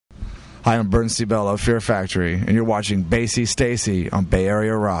Hi, I'm Burton of Fear Factory, and you're watching Bassy Stacy on Bay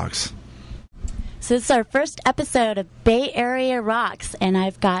Area Rocks. So this is our first episode of Bay Area Rocks, and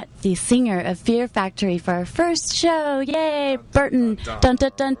I've got the singer of Fear Factory for our first show. Yay, Burton. Dun,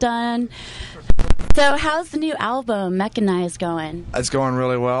 dun, dun, dun. So how's the new album, Mechanized, going? It's going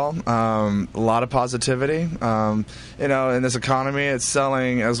really well. A lot of positivity. In this economy, it's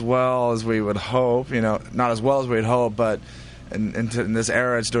selling as well as we would hope. Not as well as we'd hope, but in this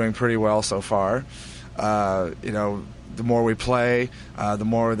era, it's doing pretty well so far. The more we play, the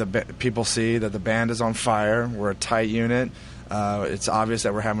more people see that the band is on fire. We're a tight unit. It's obvious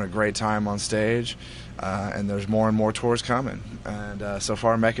that we're having a great time on stage, and there's more and more tours coming. And so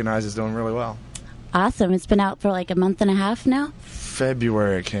far, Mechanized is doing really well. Awesome. It's been out for like a month and a half now?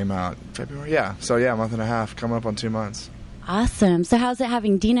 February it came out. February, yeah. So, yeah, a month and a half, coming up on 2 months. Awesome. So how's it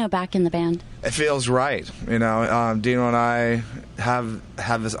having Dino back in the band? It feels right. Dino and I have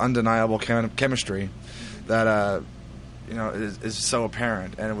this undeniable chemistry that, is so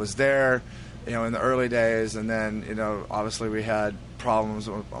apparent. And it was there, in the early days, and then, obviously we had problems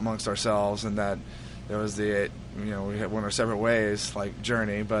amongst ourselves, and that there was we went our separate ways, like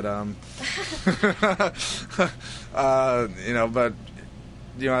journey, but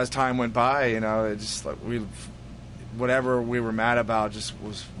as time went by, it just like whatever we were mad about just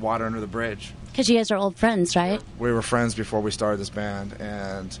was water under the bridge. Because you guys are old friends, right? We were friends before we started this band,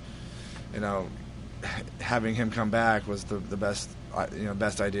 and having him come back was the best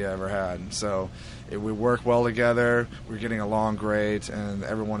idea I ever had. So we work well together, we're getting along great, and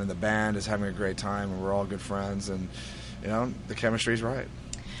everyone in the band is having a great time, and we're all good friends, and the chemistry's right.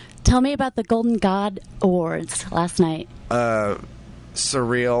 Tell me about the Golden God Awards last night.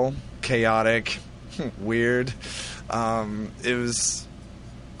 Surreal, chaotic, weird. It was.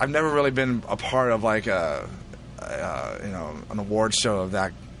 I've never really been a part of like an award show of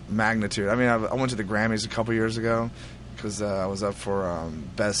that magnitude. I mean, I went to the Grammys a couple years ago because I was up for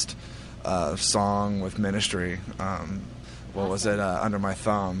best song with Ministry. What was it? Under My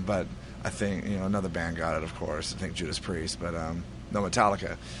Thumb, but I think another band got it, of course. I think Judas Priest, but no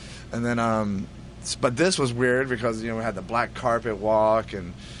Metallica. And then, but this was weird because we had the black carpet walk,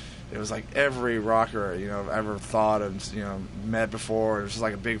 and it was like every rocker I've ever thought of met before. It was just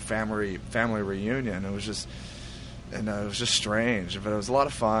like a big family reunion. It was just strange, but it was a lot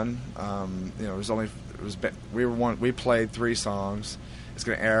of fun. We played 3 songs. It's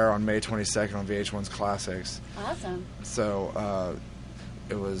going to air on May 22nd on VH1's Classics. Awesome. So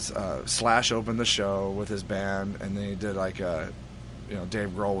it was Slash opened the show with his band, and then he did like Dave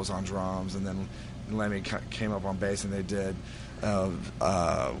Grohl was on drums, and then Lemmy came up on bass, and they did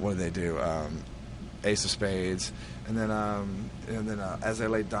what did they do? Ace of Spades, and then As They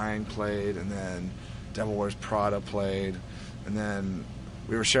Lay Dying played, and then Devil Wears Prada played, and then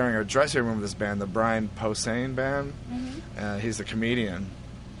we were sharing a dressing room with this band, the Brian Posehn band. Mm-hmm. He's a comedian.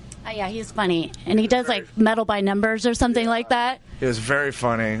 Yeah, he's funny, and he does like Metal by Numbers or something like that. He was very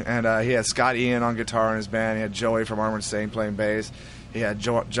funny, and he had Scott Ian on guitar in his band. He had Joey from Armored Saint playing bass. He had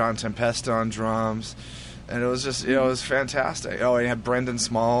John Tempesta on drums, and it was just it was fantastic. Oh, he had Brendan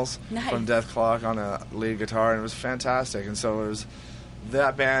Smalls from Death Clock on a lead guitar, and it was fantastic. And so it was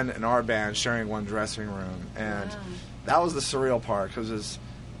that band and our band sharing one dressing room, and that was the surreal part because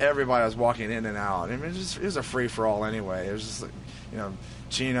everybody was walking in and out. I mean, it was a free for all anyway. It was just like,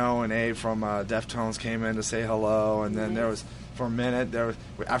 Chino and Abe from Deftones came in to say hello, and then there was for a minute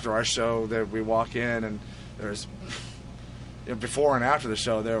after our show that we walk in, and there's before and after the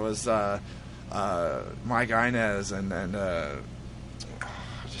show there was Mike Inez and I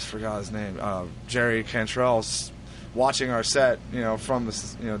just forgot his name, Jerry Cantrell watching our set from the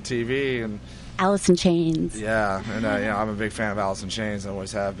TV, and Alice in Chains. Yeah, and I'm a big fan of Alice in Chains. I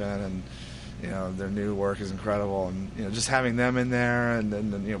always have been, and their new work is incredible, and just having them in there, and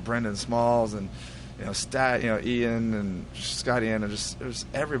then Brendan Smalls and Ian and Scott Ian, and it was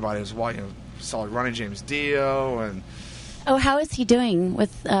everybody was watching. Saw Ronnie James Dio, and how is he doing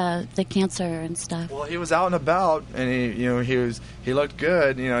with the cancer and stuff? Well, he was out and about, and he looked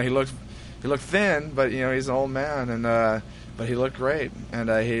good. He looked thin, but he's an old man, and but he looked great, and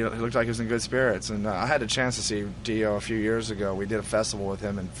he looked like he was in good spirits. And I had a chance to see Dio a few years ago. We did a festival with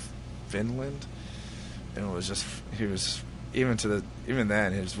him in Finland, and it was just even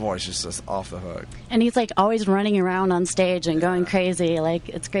then his voice is just off the hook. And he's like always running around on stage and going crazy. Like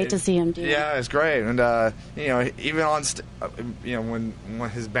it's great to see him do. Yeah, it's great, and even on when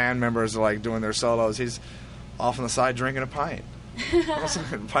his band members are like doing their solos, he's off on the side drinking a pint. I was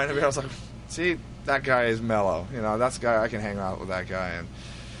like, see, that guy is mellow. That's the guy I can hang out with. That guy, and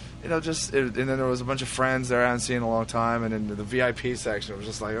and then there was a bunch of friends there I hadn't seen in a long time, and in the VIP section, it was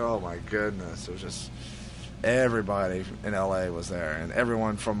just like, oh my goodness, it was just everybody in LA was there, and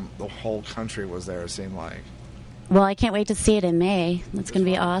everyone from the whole country was there, it seemed like. Well, I can't wait to see it in May. That's going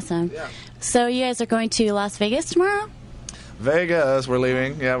to be awesome. Yeah. So you guys are going to Las Vegas tomorrow? Vegas, we're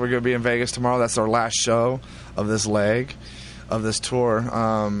leaving. Yeah, we're going to be in Vegas tomorrow. That's our last show of this leg, of this tour.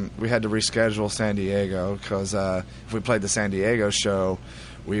 We had to reschedule San Diego because if we played the San Diego show,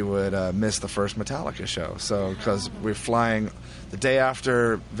 we would miss the first Metallica show. So because we're flying the day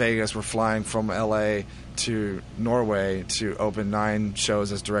after Vegas, we're flying from LA to Norway to open 9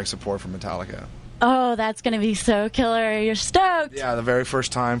 shows as direct support for Metallica. Oh, that's going to be so killer. You're stoked. Yeah, the very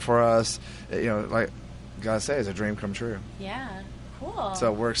first time for us, like, gotta say, it's a dream come true. Yeah, cool.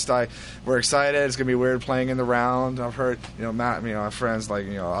 So we're excited. It's gonna be weird playing in the round. I've heard, Matt, our friends like,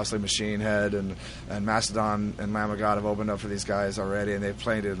 obviously Machine Head and Mastodon and Lamb of God have opened up for these guys already, and they've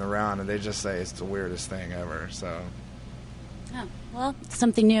played it in the round, and they just say it's the weirdest thing ever. So, oh, well,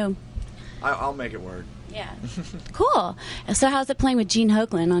 something new. I'll make it work. Yeah, cool. So how's it playing with Gene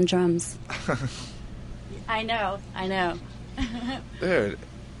Hoglan on drums? I know. Dude,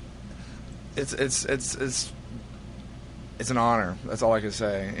 it's an honor. That's all I can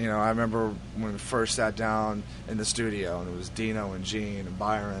say. I remember when we first sat down in the studio, and it was Dino and Gene and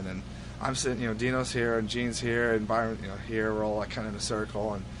Byron, and I'm sitting, Dino's here and Gene's here and Byron, here. We're all like kind of in a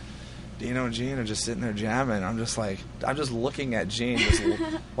circle, and Dino and Gene are just sitting there jamming. I'm just looking at Gene, just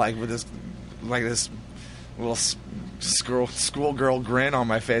like with this little schoolgirl grin on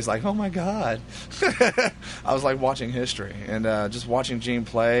my face, like, oh my God. I was like watching history, and just watching Gene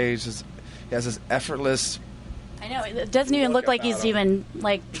play. He has this effortless. I know, it doesn't even look like he's even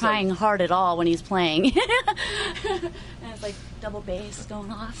like trying hard at all when he's playing. And it's like double bass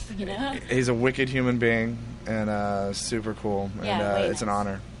going off, He's a wicked human being, and super cool, and it's an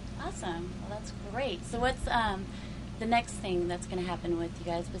honor. Awesome. Well, that's great. So what's the next thing that's going to happen with you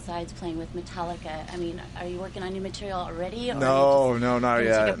guys besides playing with Metallica? I mean, are you working on new material already? Or no, not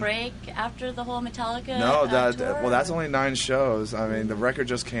yet. Take a break after the whole Metallica tour? That's only 9 shows. I mean, the record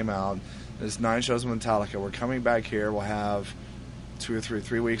just came out. There's 9 shows with Metallica. We're coming back here. We'll have 2 or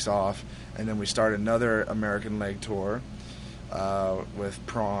 3 weeks off, and then we start another American leg tour with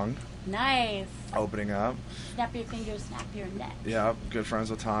Prong. Nice. Opening up. Snap your fingers, snap your neck. Yeah, good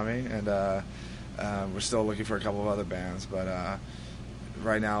friends with Tommy, and we're still looking for a couple of other bands, but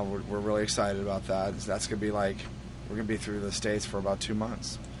right now we're really excited about that. That's gonna be we're gonna be through the States for about 2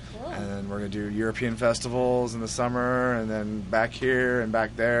 months. Cool. And then we're gonna do European festivals in the summer, and then back here and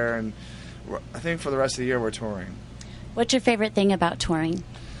back there, and I think for the rest of the year we're touring. What's your favorite thing about touring?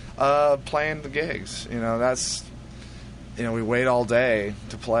 Playing the gigs. That's we wait all day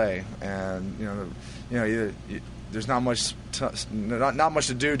to play, and there's not much not much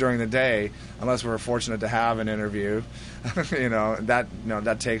to do during the day unless we're fortunate to have an interview.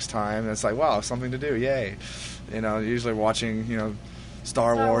 That takes time. And it's like, wow, something to do, yay. Usually watching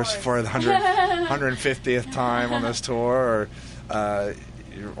Star Wars for the 150th time on this tour,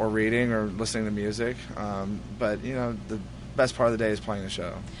 or reading or listening to music. But the best part of the day is playing the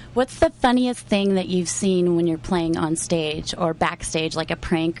show. What's the funniest thing that you've seen when you're playing on stage or backstage, like a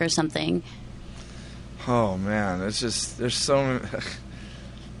prank or something? Oh man, it's just there's so many.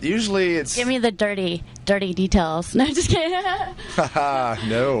 Usually it's. Give me the dirty details. No, just kidding. No.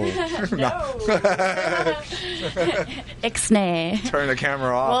 Ixnay. Turn the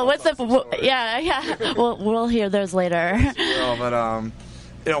camera off. Well, what's the? Yeah. We'll hear those later. But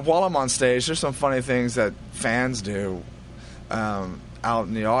while I'm on stage, there's some funny things that fans do out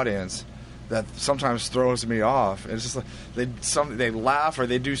in the audience that sometimes throws me off. It's just like they laugh or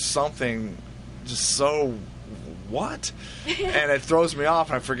they do something just so what, and it throws me off,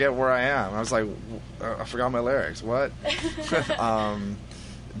 and I forget where I am. I was like, I forgot my lyrics. What?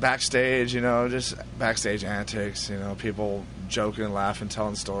 Backstage, just backstage antics. People joking, laughing,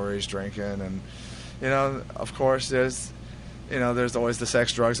 telling stories, drinking, and of course there's always the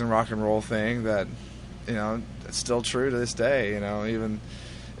sex, drugs, and rock and roll thing that it's still true to this day. Even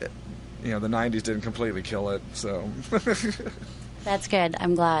the 90s didn't completely kill it, so. That's good.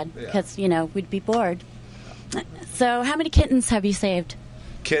 I'm glad, because we'd be bored. So how many kittens have you saved?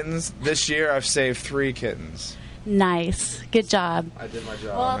 Kittens? This year I've saved 3 kittens. Nice. Good job. I did my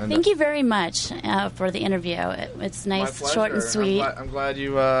job. Well, thank you very much for the interview. It's nice, short and sweet. I'm glad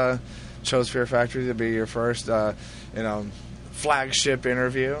you chose Fear Factory to be your first, flagship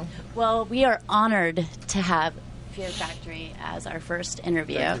interview. Well, we are honored to have Fear Factory as our first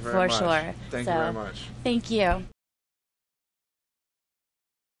interview, for sure. Thank you very much. Thank you.